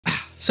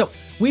So,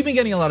 we've been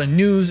getting a lot of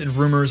news and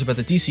rumors about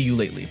the DCU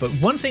lately, but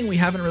one thing we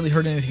haven't really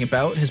heard anything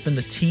about has been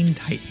the Teen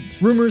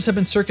Titans. Rumors have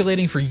been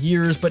circulating for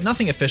years, but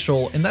nothing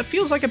official, and that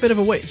feels like a bit of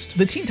a waste.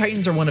 The Teen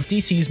Titans are one of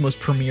DC's most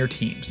premier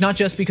teams, not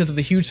just because of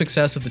the huge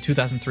success of the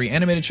 2003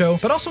 animated show,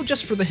 but also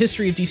just for the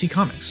history of DC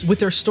Comics, with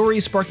their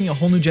stories sparking a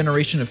whole new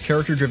generation of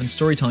character-driven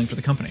storytelling for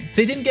the company.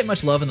 They didn't get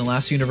much love in the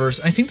last universe,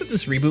 and I think that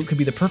this reboot could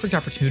be the perfect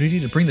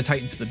opportunity to bring the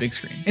Titans to the big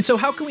screen. And so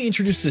how can we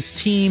introduce this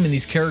team and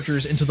these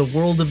characters into the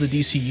world of the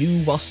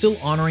DCU while still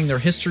honoring their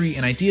history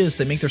and ideas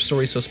that make their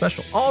stories so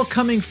special? All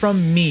coming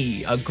from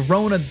me, a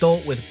grown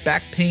adult with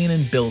back pain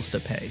and bills to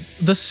pay.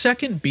 The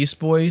second Beast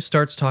Boy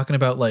starts talking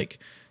about like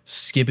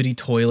skibbity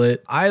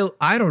toilet, I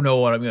don't know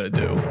what I'm gonna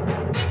do.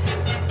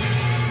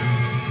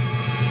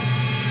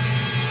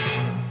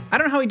 I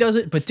don't know how he does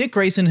it, but Dick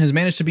Grayson has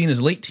managed to be in his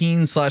late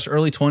teens /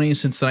 early 20s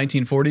since the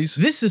 1940s.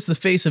 This is the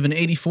face of an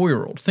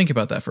 84-year-old. Think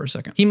about that for a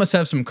second. He must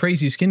have some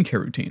crazy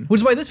skincare routine,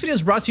 which is why this video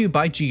is brought to you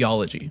by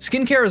Geology.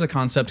 Skincare as a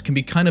concept can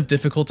be kind of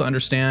difficult to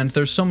understand.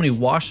 There's so many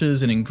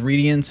washes and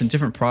ingredients and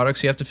different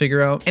products you have to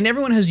figure out, and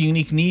everyone has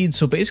unique needs,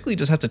 so basically you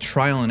just have to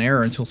trial and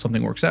error until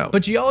something works out.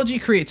 But Geology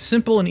creates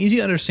simple and easy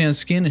to understand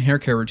skin and hair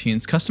care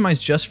routines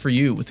customized just for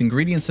you with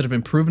ingredients that have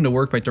been proven to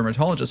work by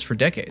dermatologists for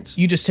decades.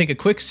 You just take a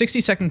quick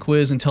 60-second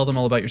quiz and tell them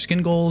all about your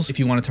skin goals, if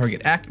you want to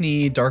target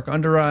acne, dark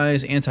under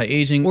eyes,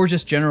 anti-aging, or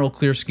just general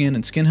clear skin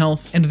and skin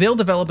health, and they'll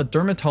develop a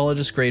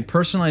dermatologist-grade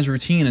personalized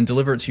routine and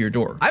deliver it to your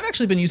door. I've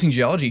actually been using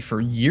Geology for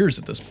years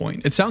at this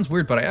point. It sounds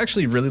weird, but I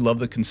actually really love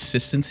the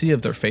consistency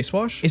of their face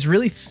wash. It's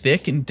really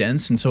thick and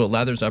dense, and so it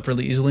lathers up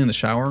really easily in the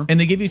shower. And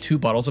they give you 2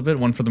 bottles of it,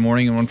 one for the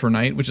morning and one for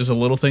night, which is a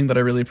little thing that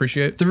I really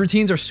appreciate. The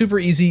routines are super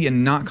easy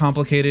and not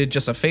complicated,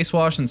 just a face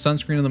wash and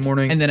sunscreen in the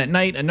morning, and then at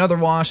night, another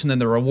wash, and then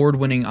their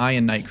award-winning eye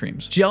and night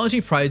creams.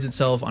 Geology prides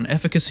itself on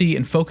efficacy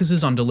and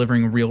focuses on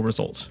delivering real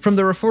results. From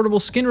their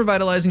affordable skin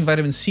revitalizing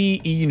vitamin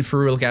C, E, and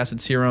ferulic acid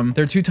serum,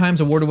 their 2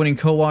 times award-winning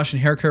co-wash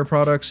and hair care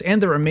products,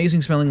 and their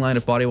amazing smelling line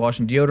of body wash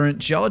and deodorant,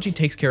 Geology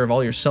takes care of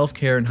all your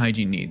self-care and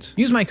hygiene needs.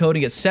 Use my code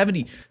and get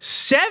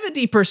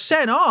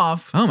 70%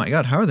 off. Oh my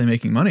god, how are they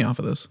making money off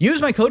of this? Use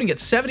my code and get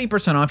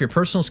 70% off your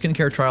personal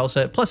skincare trial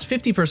set, plus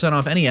 50%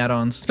 off any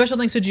add-ons. Special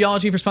thanks to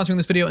Geology for sponsoring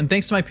this video, and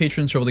thanks to my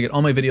patrons for able to get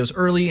all my videos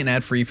early and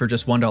ad-free for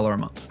just $1 a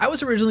month. I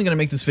was originally going to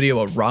make this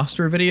video a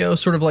roster video,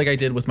 sort of like I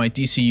did with my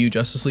DCU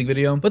Justice League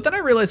video, but then I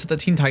realized that the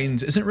Teen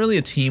Titans isn't really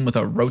a team with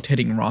a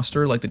rotating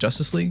roster like the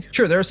Justice League.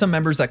 Sure, there are some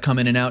members that come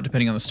in and out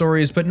depending on the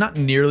stories, but not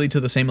nearly to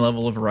the same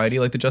level of variety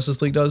like the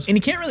Justice League does. And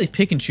you can't really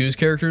pick and choose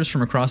characters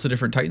from across the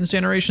different Titans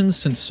generations,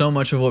 since so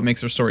much of what makes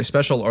their story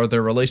special are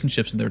their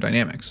relationships and their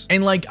dynamics.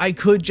 And like, I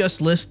could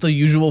just list the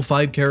usual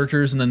 5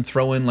 characters and then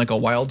throw in like a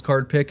wild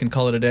card pick and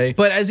call it a day,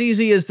 but as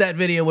easy as that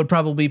video would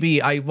probably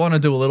be, I want to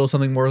do a little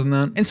something more than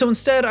that. And so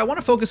instead, I want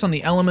to focus on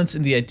the elements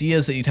and the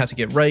ideas that you'd have to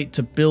get right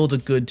to build a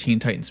good Teen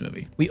Titans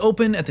movie. We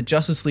open at the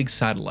Justice League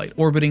satellite,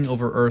 orbiting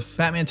over Earth.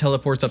 Batman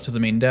teleports up to the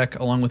main deck,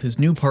 along with his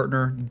new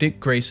partner, Dick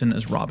Grayson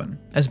as Robin.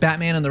 As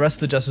Batman and the rest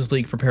of the Justice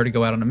League prepare to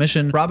go out on a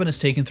mission, Robin is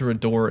taken through a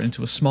door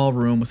into a small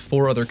room with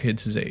 4 other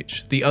kids his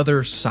age, the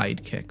other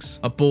sidekicks.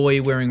 A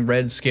boy wearing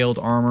red scaled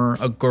armor,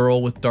 a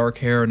girl with dark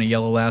hair and a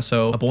yellow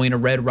lasso, a boy in a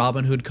red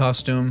Robin Hood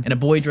costume, and a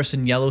boy dressed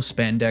in yellow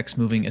spandex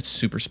moving at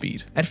super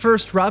speed. At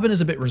first, Robin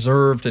is a bit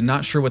reserved and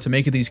not sure what to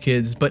make of these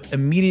kids, but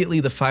immediately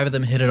the 5 of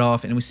them hit it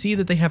off and we see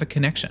that they have a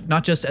connection,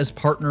 not just as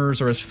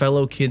partners or as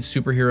fellow kids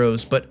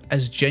superheroes, but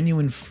as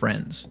genuine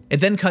friends. It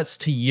then cuts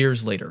to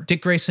years later.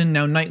 Dick Grayson,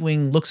 now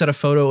Nightwing, looks at a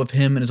photo of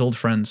him and his old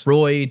friends,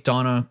 Roy,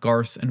 Donna,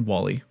 Garth, and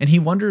Wally, and he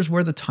wonders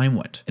where the time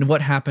went and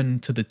what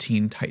happened to the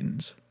Teen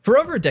Titans. For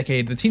over a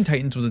decade, the Teen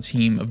Titans was a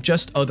team of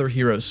just other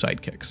heroes'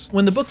 sidekicks.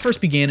 When the book first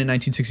began in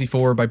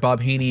 1964 by Bob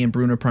Haney and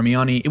Bruno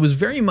Premiani, it was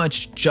very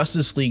much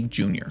Justice League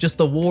Jr., just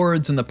the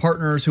wards and the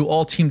partners who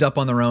all teamed up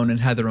on their own and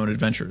had their own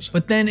adventures.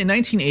 But then in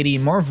 1980,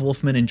 Marv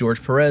Wolfman and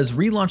George Perez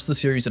relaunched the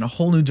series in a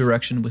whole new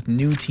direction with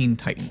new Teen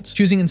Titans,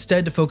 choosing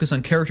instead to focus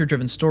on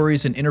character-driven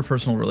stories and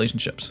interpersonal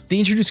relationships. They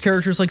introduced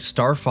characters like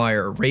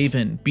Starfire,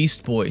 Raven,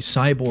 Beast Boy,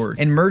 Cyborg,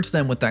 and merged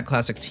them with that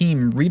classic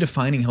team,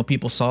 redefining how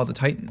people saw the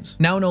Titans.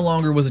 Now no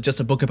longer was it just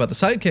a book about the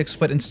sidekicks,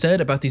 but instead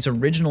about these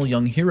original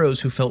young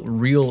heroes who felt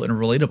real and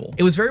relatable.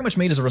 It was very much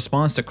made as a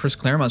response to Chris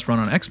Claremont's run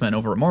on X-Men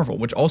over at Marvel,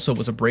 which also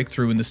was a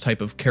breakthrough in this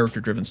type of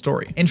character-driven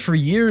story. And for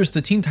years,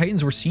 the Teen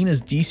Titans were seen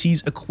as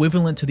DC's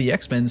equivalent to the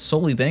X-Men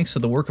solely thanks to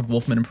the work of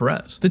Wolfman and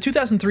Perez. The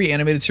 2003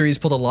 animated series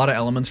pulled a lot of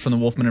elements from the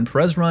Wolfman and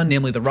Perez run,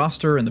 namely the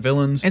roster and the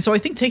villains, and so I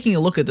think taking a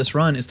look at this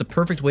run is the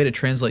perfect way to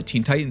translate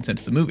Teen Titans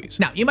into the movies.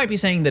 Now, you might be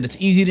saying that it's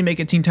easy to make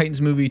a Teen Titans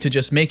movie to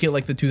just make it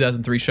like the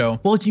 2003 show.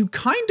 Well, you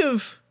kind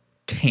of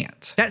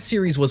can't. That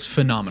series was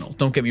phenomenal.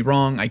 Don't get me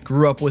wrong. I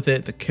grew up with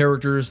it. The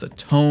characters, the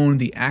tone,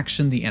 the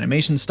action, the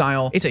animation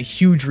style. It's a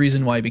huge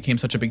reason why I became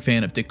such a big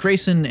fan of Dick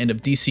Grayson and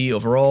of DC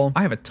overall.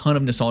 I have a ton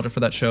of nostalgia for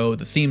that show.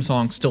 The theme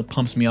song still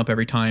pumps me up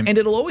every time, and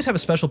it'll always have a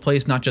special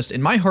place not just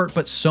in my heart,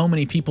 but so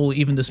many people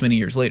even this many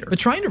years later. But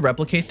trying to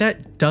replicate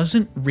that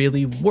doesn't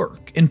really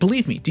work. And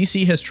believe me,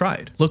 DC has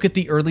tried. Look at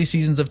the early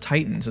seasons of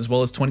Titans, as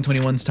well as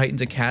 2021's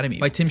Titans Academy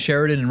by Tim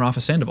Sheridan and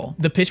Rafa Sandoval.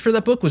 The pitch for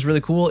that book was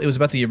really cool. It was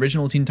about the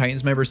original Teen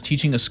Titans members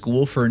teaching a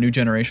school for a new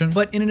generation.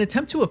 But in an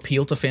attempt to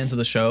appeal to fans of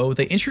the show,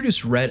 they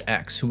introduced Red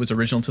X, who was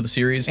original to the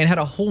series, and had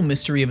a whole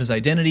mystery of his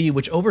identity,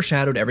 which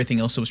overshadowed everything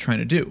else it was trying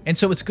to do. And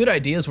so its good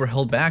ideas were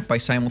held back by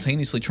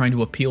simultaneously trying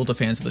to appeal to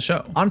fans of the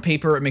show. On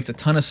paper, it makes a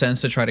ton of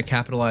sense to try to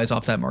capitalize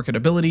off that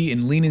marketability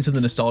and lean into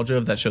the nostalgia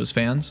of that show's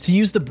fans, to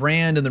use the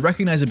brand and the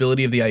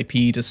recognizability of the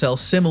IP to sell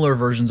similar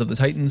versions of the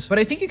Titans. But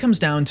I think it comes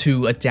down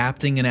to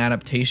adapting an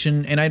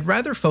adaptation, and I'd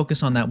rather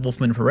focus on that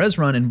Wolfman Perez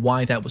run and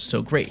why that was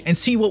so great, and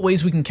see what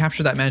ways we can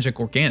capture that magic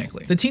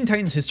organically. The Teen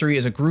Titans history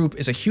as a group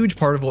is a huge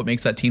part of what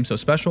makes that team so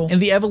special,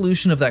 and the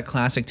evolution of that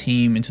classic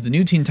team into the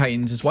new Teen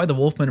Titans is why the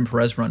Wolfman and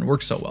Perez run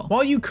works so well.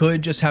 While you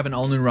could just have an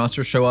all-new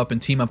roster show up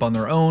and team up on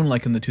their own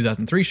like in the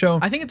 2003 show,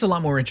 I think it's a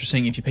lot more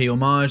interesting if you pay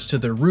homage to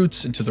their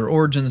roots and to their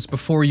origins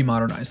before you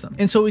modernize them.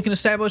 And so we can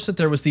establish that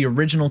there was the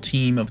original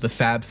team of the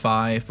Fab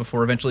Five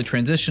before eventually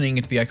transitioning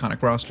into the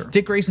iconic roster.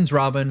 Dick Grayson's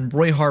Robin,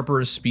 Roy Harper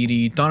as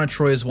Speedy, Donna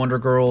Troy as Wonder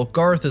Girl,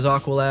 Garth as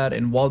Aqualad,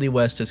 and Wally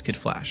West as Kid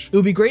Flash. It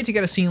would be great to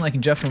get a scene like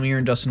in Jeff Lemire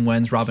and Dustin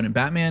Nguyen's Robin and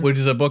Batman, which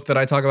is a book that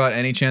I talk about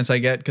any chance I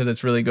get because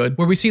it's really good,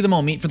 where we see them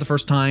all meet for the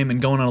first time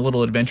and go on a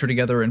little adventure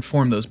together and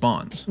form those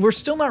bonds. We're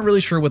still not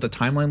really sure what the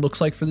timeline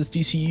looks like for this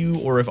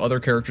DCU, or if other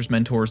characters'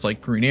 mentors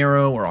like Green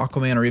Arrow or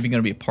Aquaman are even going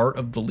to be a part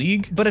of the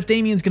League, but if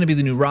Damian's going to be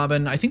the new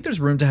Robin, I think there's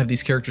room to have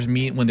these characters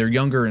meet when they're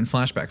younger in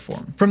flashback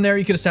form. From there,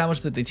 you could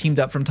establish that they teamed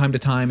up from time to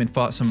time and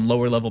fought some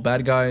lower level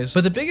bad guys,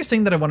 but the biggest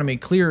thing that I want to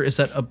make clear is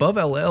that above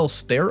all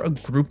else, they're a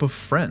group of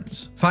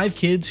friends. 5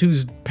 kids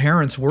whose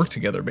parents work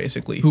together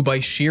basically, who by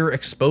sheer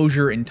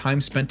exposure and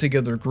time spent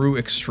together grew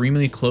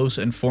extremely close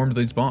and formed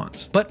these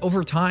bonds. But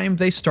over time,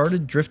 they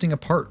started drifting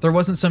apart. There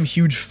wasn't some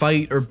huge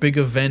fight or big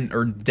event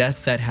or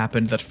death that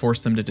happened that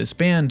forced them to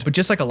disband, but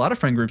just like a lot of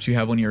friend groups you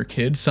have when you're a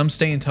kid, some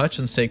stay in touch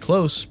and stay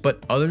close,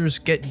 but others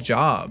get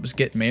jobs,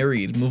 get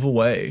married, move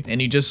away,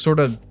 and you just sort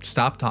of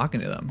stop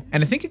talking to them.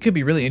 And I think it could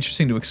be really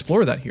interesting to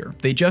explore that here.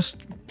 They just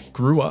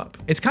grew up.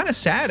 It's kind of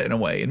sad in a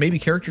way, and maybe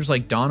characters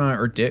like Donna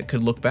or Dick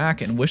could look back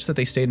and wish that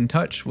they stayed in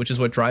touch, which is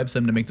what drives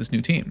them to make this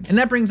new team. And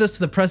that brings us to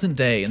the present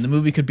day, and the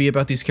movie could be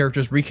about these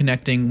characters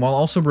reconnecting while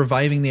also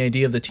reviving the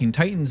idea of the Teen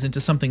Titans into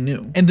something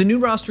new. And the new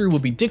roster will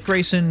be Dick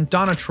Grayson,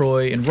 Donna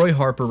Troy, and Roy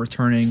Harper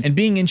returning and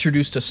being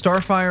introduced to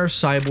Starfire,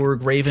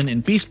 Cyborg, Raven,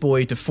 and Beast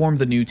Boy to form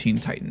the new Teen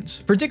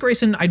Titans. For Dick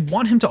Grayson, I'd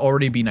want him to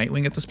already be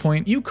Nightwing at this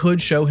point. You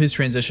could show his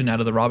transition out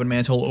of the Robin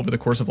mantle over the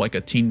course of like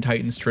a Teen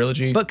Titans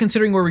trilogy, but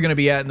considering where we're going to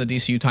be at in the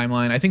DCU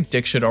timeline, I think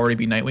Dick should already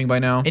be Nightwing by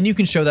now, and you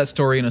can show that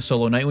story in a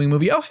solo Nightwing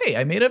movie. Oh, hey,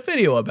 I made a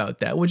video about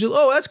that. Would you?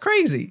 Oh, that's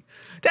crazy.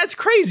 That's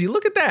crazy.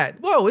 Look at that.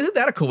 Whoa, isn't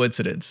that a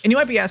coincidence? And you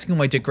might be asking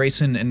why Dick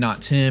Grayson and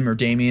not Tim or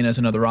Damian as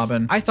another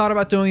Robin. I thought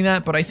about doing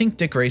that, but I think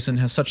Dick Grayson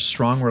has such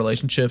strong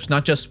relationships,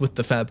 not just with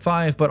the Fab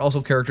Five, but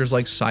also characters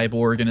like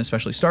Cyborg and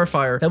especially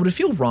Starfire, that would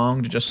feel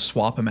wrong to just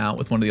swap him out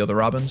with one of the other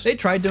Robins. They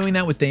tried doing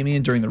that with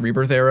Damian during the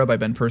Rebirth era by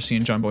Ben Percy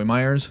and John Boy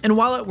Myers, and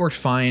while it worked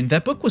fine,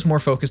 that book was more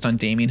focused on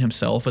Damian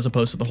himself as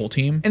opposed to the whole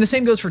team. And the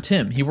same goes for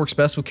Tim. He works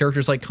best with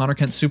characters like Connor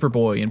Kent's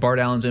Superboy and Bart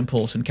Allen's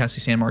Impulse and Cassie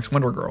Sandmark's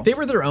Wonder Girl. They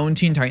were their own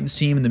Teen Titans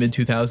team in the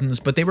mid-2000s,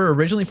 but they were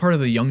originally part of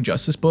the Young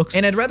Justice books,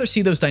 and I'd rather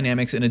see those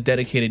dynamics in a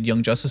dedicated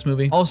Young Justice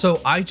movie. Also,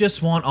 I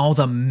just want all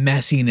the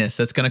messiness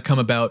that's going to come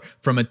about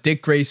from a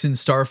Dick Grayson,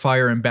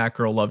 Starfire, and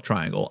Batgirl love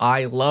triangle.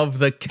 I love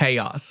the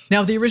chaos.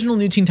 Now, the original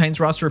New Teen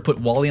Titans roster put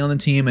Wally on the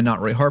team and not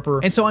Roy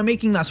Harper, and so I'm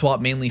making that swap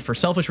mainly for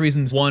selfish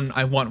reasons. One,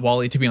 I want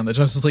Wally to be on the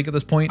Justice League at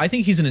this point. I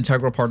think he's an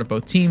integral part of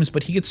both teams,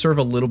 but he could serve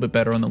a little bit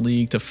better on the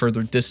League to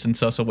further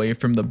distance us away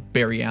from the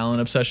Barry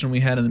Allen obsession we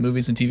had in the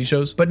movies and TV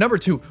shows. But number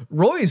 2,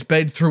 Roy's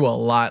been through a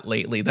lot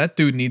lately. That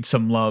dude needs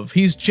some love.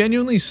 He's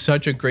genuinely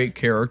such a great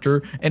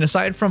character, and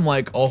aside from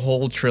like a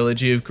whole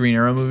trilogy of Green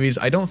Arrow movies,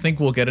 I don't think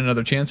we'll get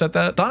another chance at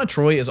that. Donna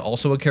Troy is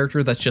also a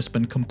character that's just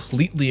been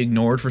completely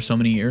ignored for so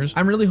many years.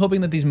 I'm really hoping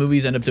that these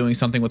movies end up doing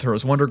something with her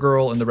as Wonder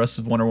Girl and the rest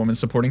of Wonder Woman's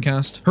supporting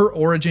cast. Her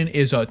origin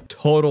is a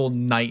total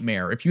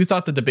nightmare. If you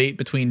thought the debate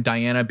between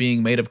Diana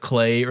being made of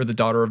clay or the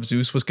daughter of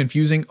Zeus was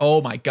confusing,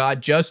 oh my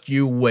god, just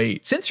you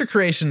wait. Since her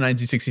creation in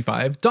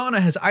 1965, Donna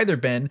has either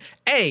been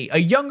A, a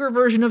younger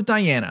version of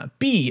Diana,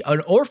 B,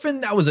 an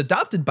orphan that was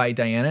adopted by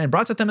Diana and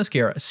brought to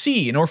Themyscira,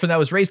 C, an orphan that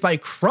was raised by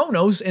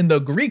Kronos in the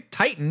Greek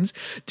Titans,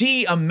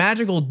 D, a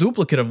magical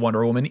duplicate of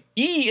Wonder Woman,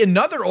 E,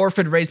 another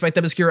orphan raised by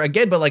Themyscira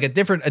again, but like a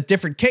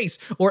different case,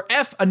 or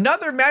F,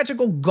 another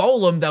magical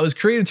golem that was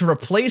created to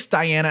replace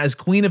Diana as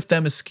Queen of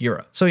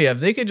Themyscira. So yeah, if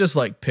they could just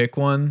like pick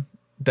one,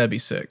 that'd be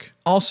sick.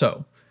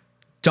 Also,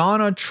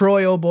 Donna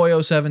Troy, oh boy,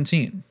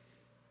 017.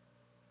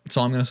 That's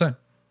all I'm gonna say.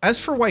 As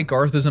for why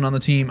Garth isn't on the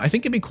team, I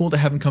think it'd be cool to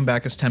have him come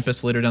back as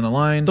Tempest later down the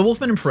line. The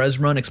Wolfman and Perez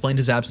run explained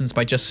his absence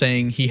by just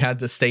saying he had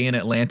to stay in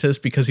Atlantis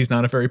because he's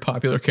not a very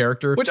popular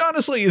character, which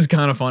honestly is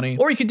kind of funny.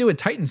 Or you could do what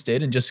Titans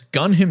did and just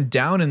gun him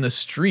down in the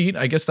street.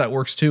 I guess that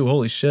works too.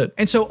 Holy shit.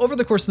 And so over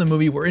the course of the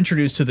movie, we're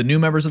introduced to the new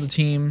members of the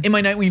team. In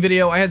my Nightwing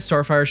video, I had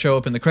Starfire show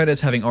up in the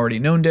credits having already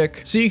known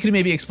Dick. So you could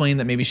maybe explain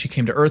that maybe she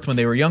came to Earth when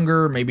they were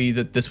younger, maybe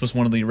that this was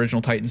one of the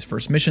original Titans'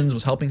 first missions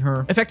was helping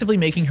her, effectively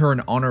making her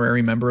an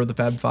honorary member of the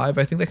Fab Five.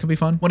 I think that could be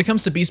fun. When it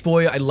comes to Beast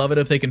Boy, I'd love it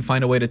if they can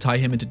find a way to tie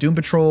him into Doom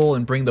Patrol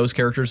and bring those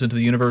characters into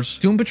the universe.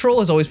 Doom Patrol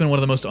has always been one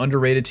of the most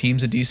underrated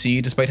teams at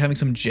DC, despite having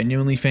some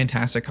genuinely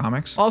fantastic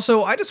comics.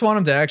 Also, I just want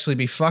him to actually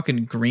be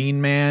fucking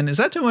green, man. Is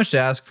that too much to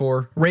ask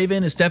for?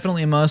 Raven is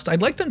definitely a must.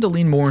 I'd like them to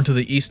lean more into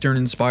the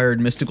Eastern-inspired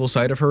mystical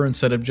side of her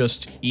instead of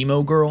just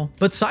emo girl.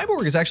 But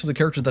Cyborg is actually the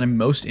character that I'm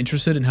most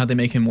interested in how they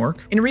make him work.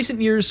 In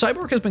recent years,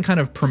 Cyborg has been kind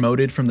of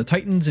promoted from the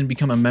Titans and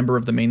become a member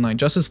of the mainline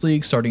Justice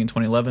League starting in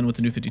 2011 with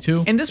the New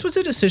 52. And this was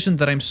a decision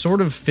that I'm sort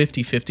of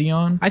 50-50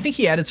 on. I think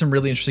he added some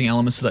really interesting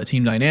elements to that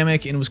team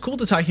dynamic, and it was cool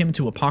to tie him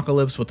to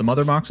Apocalypse with the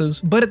Mother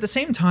Boxes. But at the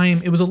same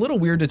time, it was a little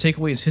weird to take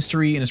away his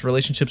history and his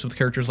relationships with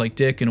characters like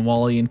Dick and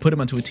Wally and put him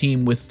onto a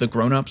team with the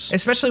grown-ups,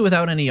 especially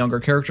without any younger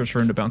characters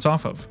for him to bounce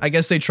off of. I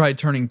guess they tried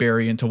turning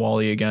Barry into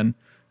Wally again.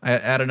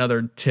 Add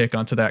another tick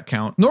onto that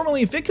count.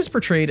 Normally, Vic is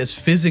portrayed as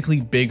physically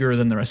bigger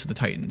than the rest of the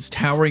Titans,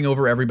 towering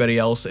over everybody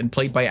else and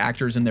played by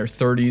actors in their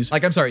 30s.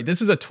 Like, I'm sorry,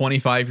 this is a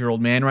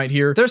 25-year-old man right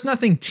here. There's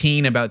nothing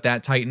teen about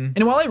that Titan.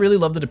 And while I really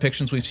love the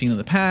depictions we've seen in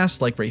the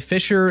past, like Ray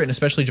Fisher and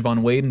especially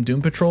Javon Wade in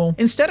Doom Patrol,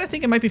 instead I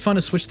think it might be fun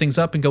to switch things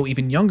up and go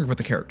even younger with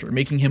the character,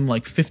 making him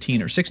like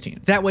 15 or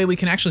 16. That way we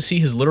can actually see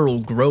his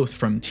literal growth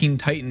from Teen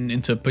Titan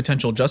into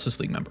potential Justice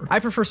League member. I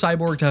prefer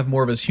Cyborg to have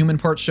more of his human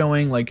parts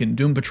showing, like in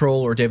Doom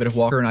Patrol or David F.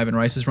 Walker and Ivan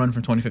Rice's run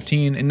from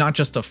 2015, and not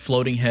just a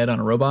floating head on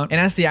a robot.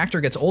 And as the actor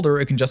gets older,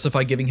 it can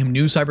justify giving him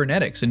new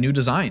cybernetics and new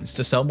designs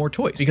to sell more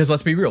toys. Because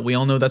let's be real, we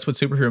all know that's what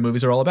superhero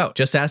movies are all about.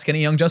 Just ask any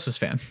Young Justice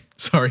fan.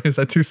 Sorry, is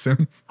that too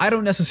soon? I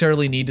don't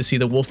necessarily need to see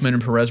the Wolfman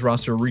and Perez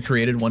roster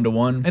recreated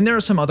one-to-one, and there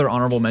are some other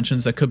honorable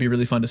mentions that could be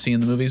really fun to see in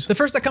the movies. The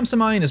first that comes to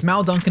mind is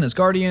Mal Duncan as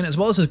Guardian, as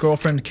well as his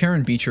girlfriend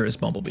Karen Beecher as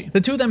Bumblebee.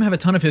 The two of them have a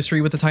ton of history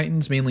with the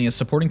Titans, mainly as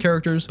supporting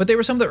characters, but they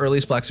were some of the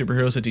earliest black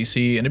superheroes at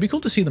DC, and it'd be cool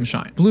to see them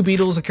shine. Blue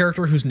Beetle is a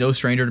character who's no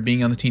stranger to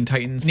being on the Teen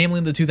Titans, namely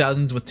in the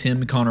 2000s with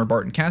Tim, Connor,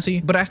 Bart, and Cassie,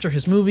 but after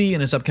his movie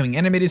and his upcoming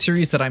animated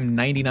series that I'm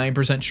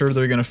 99% sure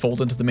they're going to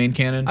fold into the main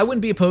canon, I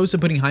wouldn't be opposed to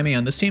putting Jaime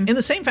on this team. In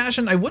the same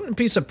fashion, I wouldn't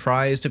be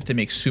surprised if they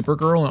make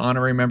Supergirl an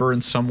honorary member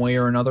in some way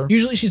or another.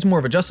 Usually she's more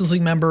of a Justice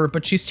League member,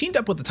 but she's teamed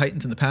up with the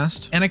Titans in the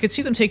past, and I could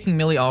see them taking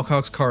Millie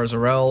Alcock's Kara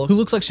Zor-El, who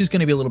looks like she's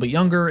going to be a little bit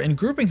younger, and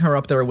grouping her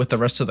up there with the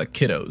rest of the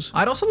kiddos.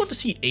 I'd also love to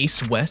see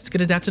Ace West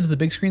get adapted to the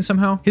big screen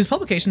somehow. His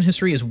publication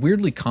history is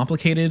weirdly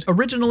complicated.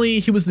 Originally,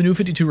 he was the New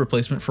 52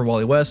 replacement for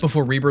Wally West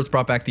before Rebirth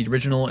brought back the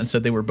original and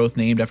said they were both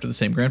named after the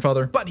same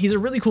grandfather, but he's a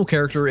really cool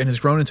character and has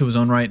grown into his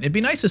own right. It'd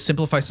be nice to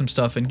simplify some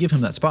stuff and give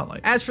him that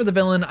spotlight. As for the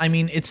villain, I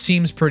mean, it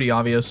seems pretty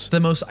obvious. The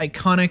most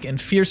iconic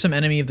and fearsome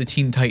enemy of the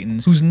Teen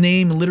Titans, whose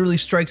name literally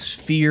strikes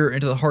fear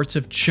into the hearts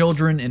of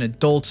children and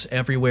adults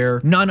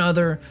everywhere, none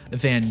other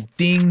than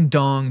Ding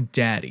Dong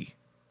Daddy.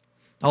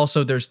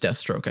 Also, there's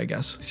Deathstroke, I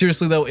guess.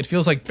 Seriously though, it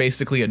feels like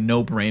basically a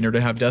no-brainer to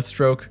have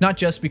Deathstroke, not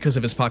just because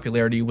of his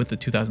popularity with the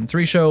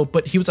 2003 show,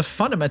 but he was a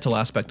fundamental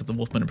aspect of the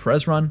Wolfman and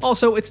Perez run.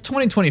 Also, it's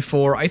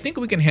 2024. I think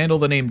we can handle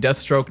the name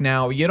Deathstroke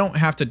now. You don't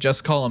have to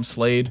just call him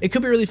Slade. It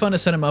could be really fun to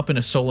set him up in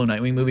a solo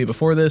Nightwing movie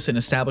before this and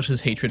establish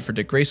his hatred for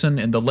Dick Grayson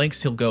and the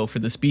lengths he'll go for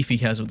this beef he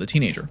has with a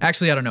teenager.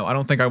 Actually, I don't know. I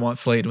don't think I want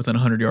Slade within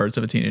 100 yards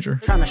of a teenager.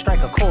 Trying to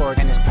strike a chord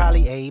and it's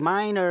probably A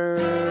minor.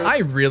 I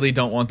really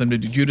don't want them to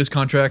do Judah's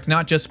contract,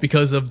 not just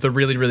because of the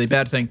really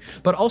bad thing,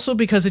 but also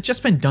because it's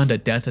just been done to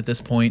death at this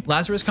point.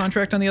 Lazarus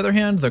contract, on the other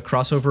hand, the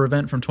crossover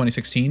event from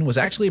 2016, was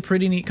actually a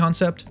pretty neat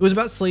concept. It was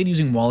about Slade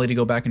using Wally to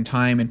go back in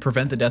time and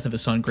prevent the death of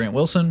his son Grant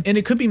Wilson, and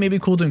it could be maybe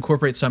cool to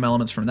incorporate some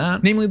elements from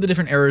that, namely the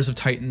different eras of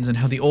Titans and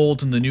how the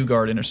old and the new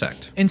guard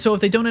intersect. And so if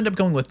they don't end up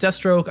going with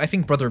Deathstroke, I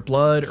think Brother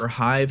Blood or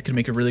Hive could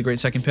make a really great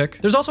second pick.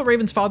 There's also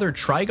Raven's father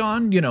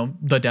Trigon, you know,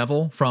 the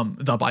devil from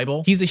the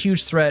Bible. He's a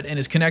huge threat, and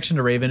his connection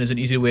to Raven is an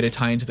easy way to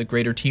tie into the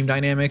greater team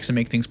dynamics and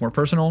make things more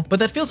personal, but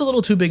that feels a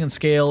little too big in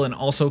scale and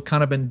also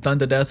kind of been done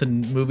to death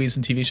in movies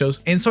and TV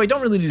shows. And so I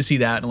don't really need to see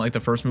that in like the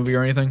first movie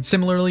or anything.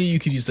 Similarly, you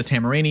could use the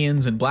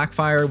Tamaranians and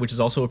Blackfire, which is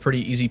also a pretty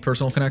easy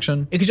personal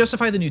connection. It could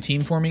justify the new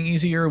team forming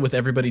easier with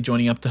everybody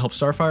joining up to help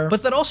Starfire,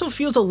 but that also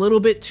feels a little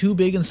bit too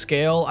big in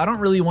scale. I don't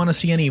really want to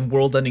see any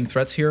world-ending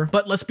threats here,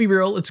 but let's be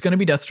real, it's going to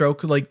be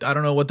Deathstroke. Like, I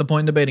don't know what the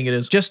point in debating it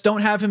is. Just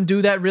don't have him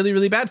do that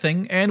really bad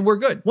thing, and we're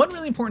good. One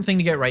really important thing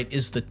to get right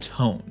is the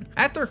tone.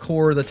 At their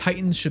core, the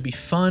Titans should be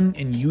fun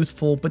and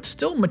youthful, but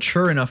still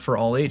mature enough for for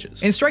all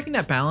ages. And striking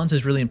that balance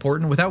is really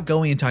important without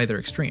going into either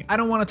extreme. I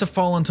don't want it to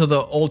fall into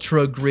the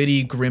ultra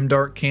gritty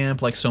grimdark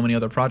camp like so many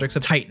other projects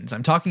of Titans.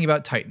 I'm talking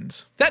about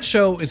Titans. That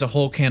show is a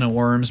whole can of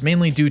worms,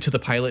 mainly due to the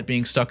pilot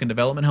being stuck in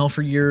development hell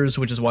for years,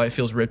 which is why it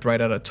feels ripped right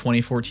out of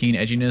 2014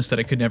 edginess that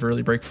I could never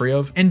really break free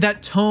of. And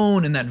that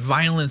tone and that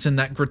violence and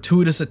that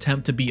gratuitous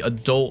attempt to be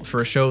adult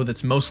for a show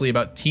that's mostly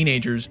about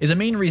teenagers is a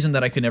main reason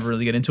that I could never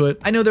really get into it.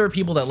 I know there are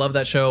people that love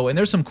that show and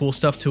there's some cool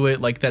stuff to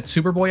it, like that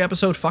Superboy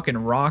episode fucking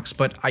rocks,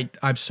 but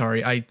I'm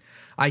sorry,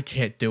 I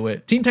can't do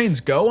it. Teen Titans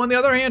Go, on the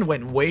other hand,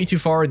 went way too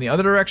far in the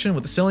other direction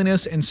with the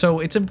silliness, and so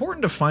it's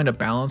important to find a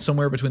balance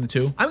somewhere between the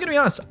two. I'm gonna be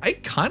honest, I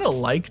kind of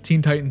like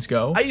Teen Titans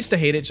Go. I used to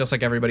hate it just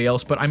like everybody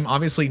else, but I'm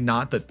obviously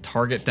not the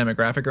target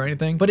demographic or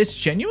anything, but it's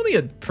genuinely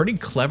a pretty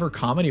clever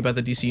comedy about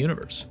the DC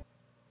universe.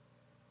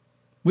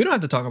 We don't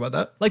have to talk about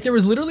that. Like, there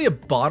was literally a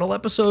bottle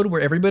episode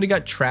where everybody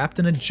got trapped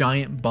in a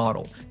giant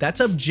bottle. That's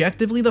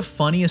objectively the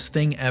funniest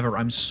thing ever.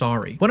 I'm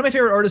sorry. One of my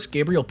favorite artists,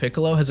 Gabriel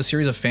Piccolo, has a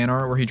series of fan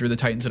art where he drew the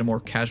Titans in a more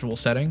casual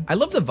setting. I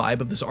love the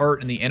vibe of this art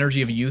and the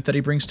energy of youth that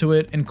he brings to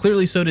it, and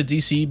clearly so did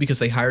DC because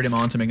they hired him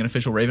on to make an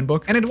official Raven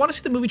book. And I'd want to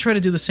see the movie try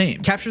to do the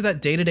same. Capture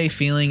that day-to-day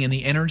feeling and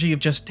the energy of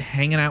just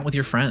hanging out with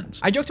your friends.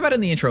 I joked about it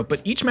in the intro,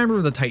 but each member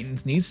of the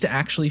Titans needs to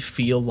actually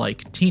feel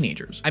like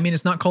teenagers. I mean,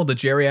 it's not called the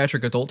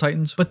geriatric adult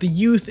Titans, but the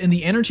youth and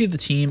the energy of the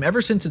team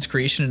ever since its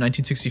creation in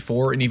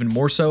 1964, and even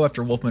more so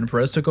after Wolfman and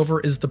Perez took over,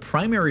 is the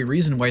primary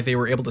reason why they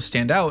were able to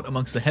stand out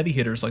amongst the heavy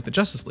hitters like the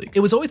Justice League. It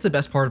was always the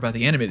best part about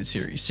the animated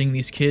series, seeing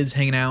these kids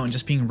hanging out and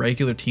just being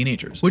regular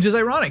teenagers, which is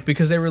ironic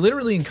because they were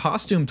literally in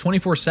costume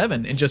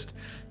 24/7 and just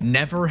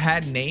never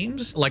had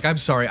names. Like, I'm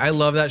sorry, I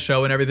love that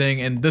show and everything,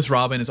 and this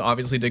Robin is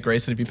obviously Dick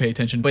Grayson if you pay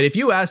attention, but if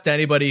you asked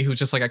anybody who's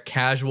just like a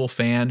casual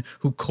fan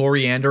who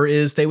Coriander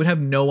is, they would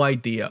have no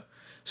idea.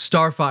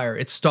 Starfire,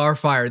 it's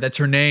Starfire, that's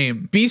her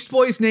name. Beast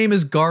Boy's name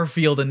is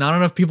Garfield and not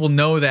enough people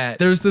know that.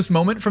 There's this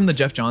moment from the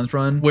Jeff Johns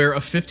run where a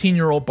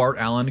 15-year-old Bart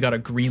Allen got a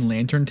Green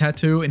Lantern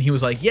tattoo and he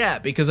was like, yeah,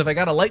 because if I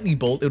got a lightning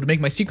bolt, it would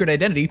make my secret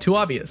identity too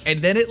obvious.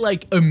 And then it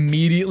like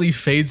immediately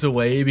fades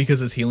away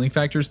because his healing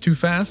factor is too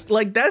fast.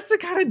 Like, that's the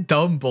kind of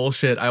dumb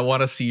bullshit I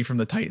want to see from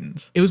the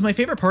Titans. It was my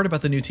favorite part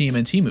about the new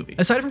TMNT movie.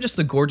 Aside from just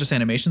the gorgeous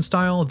animation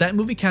style, that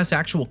movie cast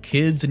actual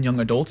kids and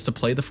young adults to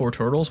play the four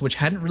turtles, which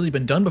hadn't really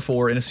been done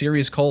before in a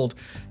series called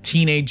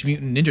Teenage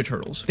Mutant Ninja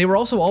Turtles. They were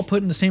also all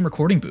put in the same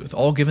recording booth,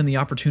 all given the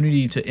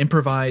opportunity to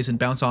improvise and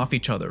bounce off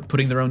each other,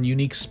 putting their own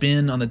unique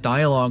spin on the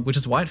dialogue, which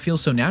is why it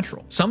feels so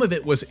natural. Some of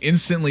it was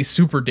instantly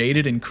super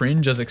dated and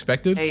cringe as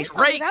expected. Hey,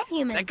 Rake!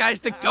 That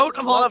guy's the goat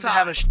of all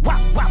time.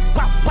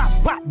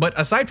 But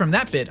aside from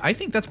that bit, I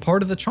think that's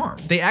part of the charm.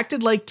 They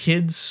acted like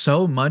kids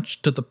so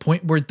much to the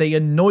point where they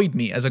annoyed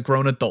me as a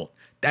grown adult.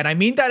 And I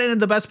mean that in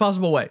the best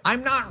possible way.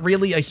 I'm not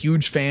really a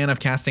huge fan of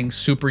casting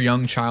super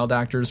young child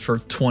actors for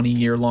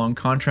 20-year-long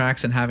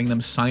contracts and having them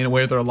sign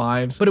away their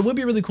lives, but it would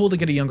be really cool to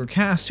get a younger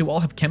cast who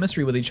all have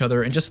chemistry with each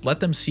other and just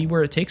let them see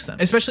where it takes them,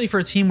 especially for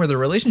a team where the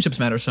relationships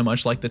matter so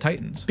much like the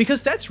Titans,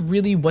 because that's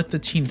really what the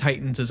Teen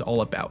Titans is all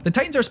about. The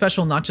Titans are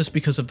special not just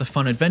because of the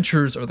fun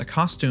adventures or the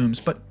costumes,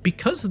 but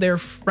because they're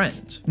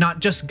friends, not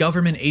just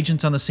government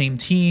agents on the same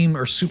team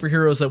or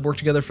superheroes that work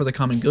together for the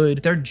common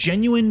good. They're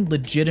genuine,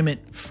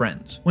 legitimate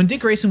friends. When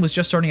Dick Grayson was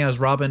just starting out as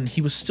Robin,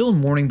 he was still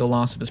mourning the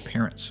loss of his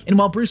parents. And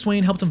while Bruce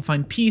Wayne helped him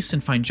find peace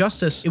and find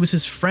justice, it was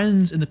his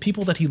friends and the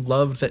people that he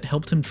loved that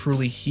helped him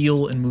truly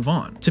heal and move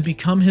on, to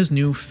become his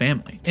new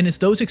family. And it's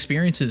those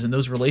experiences and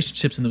those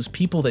relationships and those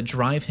people that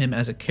drive him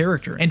as a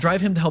character and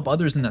drive him to help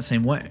others in that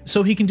same way.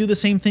 So he can do the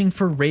same thing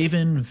for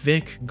Raven,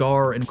 Vic,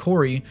 Gar, and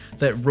Corey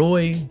that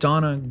Roy,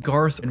 Donna,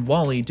 Garth, and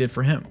Wally did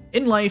for him.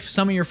 In life,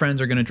 some of your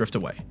friends are going to drift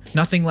away.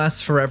 Nothing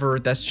lasts forever.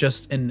 That's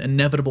just an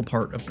inevitable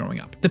part of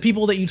growing up. The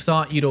people that you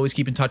thought you'd always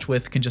keep in touch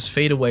with can just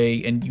fade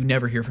away and you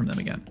never hear from them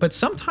again. But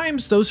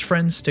sometimes those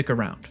friends stick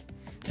around,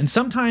 and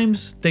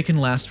sometimes they can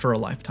last for a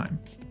lifetime.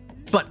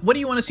 But what do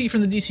you want to see from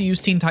the DCU's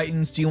Teen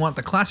Titans? Do you want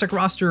the classic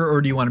roster or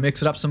do you want to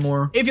mix it up some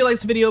more? If you liked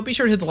this video, be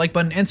sure to hit the like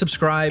button and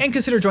subscribe, and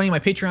consider joining my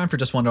Patreon for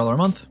just $1 a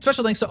month.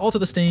 Special thanks to Alta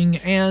the Sting,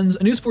 Anz,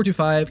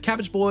 News425,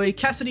 Cabbage Boy,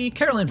 Cassidy,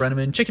 Caroline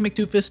Brenneman, Chicken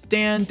McDoofus,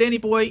 Dan, Danny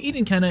Boy,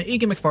 Eden Kenna,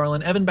 Egan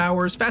McFarlane, Evan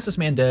Bowers, Fastest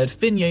Man Dead,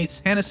 Finn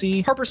Yates,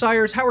 Hannessy, Harper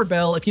Sires, Howard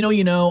Bell, If You Know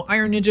You Know,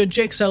 Iron Ninja,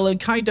 Jake Selig,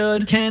 Kai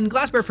Dud, Ken,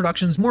 Glassbear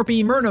Productions,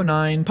 Morpy,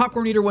 Murno9,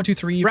 Popcorn Eater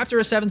 123,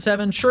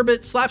 Raptor77,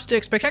 Sherbet,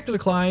 Slapstick, Spectacular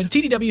Clyde,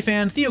 TDW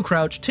Fan, Theo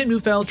Crouch, Tim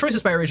Neufeld, Troy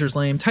Spy Razor's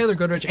Lame, Tyler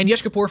Goodrich, and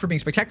Yesh Kapoor for being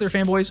spectacular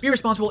fanboys. Be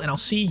responsible, and I'll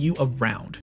see you around.